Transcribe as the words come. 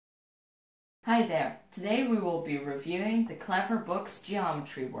Hi there. Today we will be reviewing the Clever Books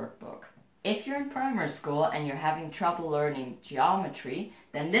Geometry Workbook. If you're in primary school and you're having trouble learning geometry,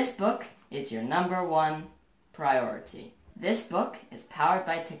 then this book is your #1 priority. This book is powered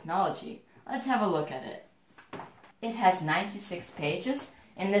by technology. Let's have a look at it. It has 96 pages.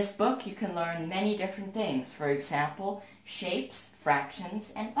 In this book you can learn many different things. For example, shapes,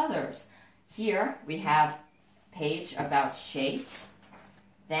 fractions, and others. Here we have a page about shapes.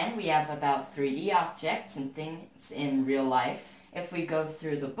 Then we have about 3D objects and things in real life. If we go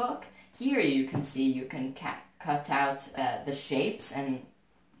through the book, here you can see you can cut out the shapes and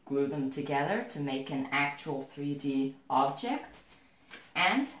glue them together to make an actual 3D object.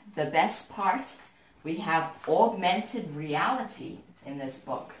 And the best part, we have augmented reality in this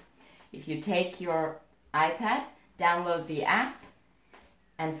book. If you take your iPad, download the app,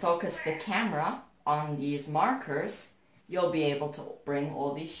 and focus the camera on these markers, you'll be able to bring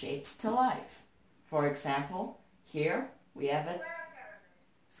all these shapes to life. For example, here we have a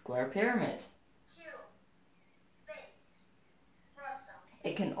square pyramid.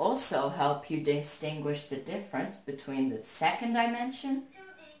 It can also help you distinguish the difference between the second dimension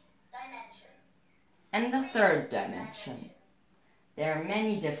and the third dimension. There are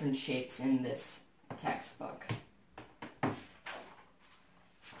many different shapes in this textbook.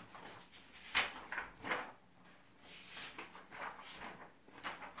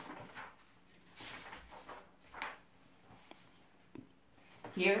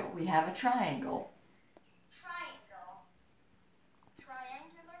 Here we have a triangle. Triangle.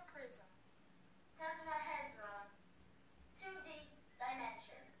 Triangular prism. Tetrahedron. 2D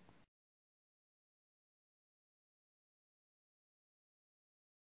dimension.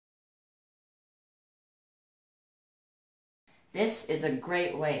 This is a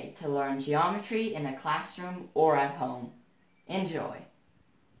great way to learn geometry in a classroom or at home. Enjoy!